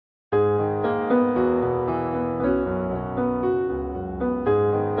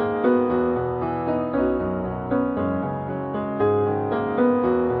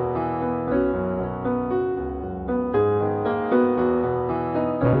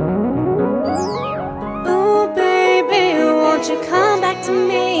Ooh, baby, won't you come back to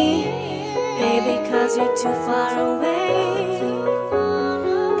me? Baby, 'cause you're too far away.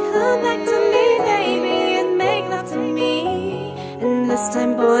 Come back to me, baby, and make love to me. And this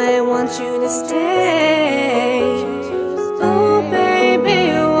time, boy, I want you to stay. Ooh, baby,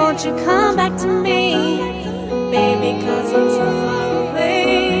 won't you come back to me? Baby, 'cause you're too far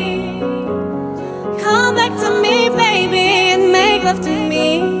away. Come back to me, baby, and make love to me.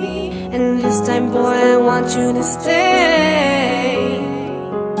 And this time, boy, I want you to stay.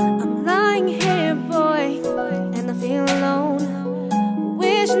 I'm lying here, boy, and I feel alone,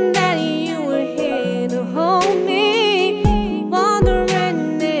 wishing that you were here to hold me.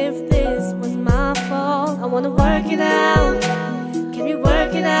 Wondering if this was my fault. I wanna work it out. Can we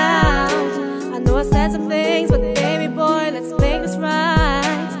work it out? I know I said some things, but baby boy, let's make this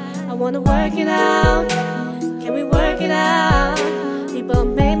right. I wanna work it out. Can we work it out? We both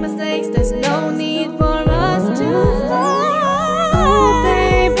made mistakes, there's no need for us to fight. Oh,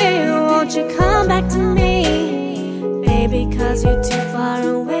 baby, won't you come back to me? Baby, 'cause you're too far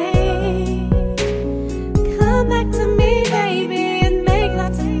away. Come back to me, baby, and make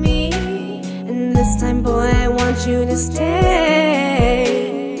love to me. And this time, boy, I want you to stay.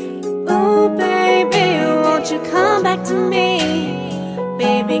 Oh, baby, won't you come back to me?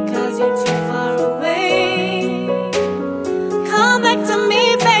 Baby, 'cause you're too far away. Come back to me,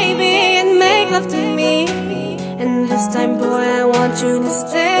 baby, and make love to me. And this time, boy, I want you to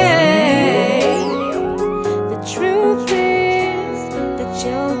stay. The truth is that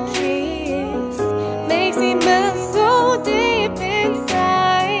your kiss makes me melt so deep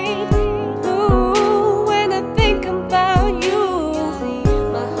inside. Ooh, when I think about you,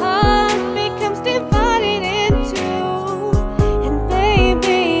 my heart becomes divided in two. And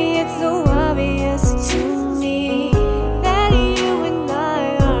baby, it's so obvious to me that you and I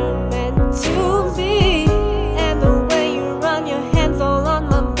are meant to be. And the way you run your hands all on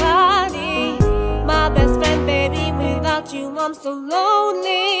my body, my best friend, baby, without you I'm so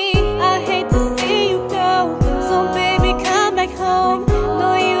lonely. I hate to see you go, so baby, come back home. No,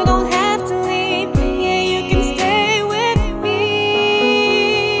 you don't have to leave. Yeah, you can stay with me.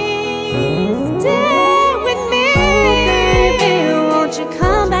 Stay with me. Baby, won't you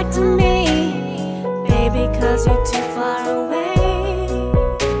come back to me? Baby, 'cause you're too far away.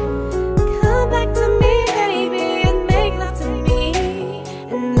 Come back to me, baby, and make love to me.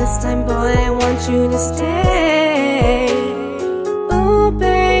 And this time, boy, I want you to stay. Oh,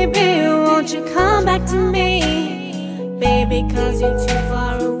 baby, won't you come back to me? Baby, 'cause you're too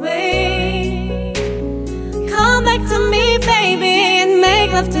far away. Come back to me, baby, and make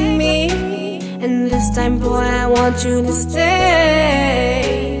love to me. And this time, boy, I want you to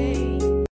stay.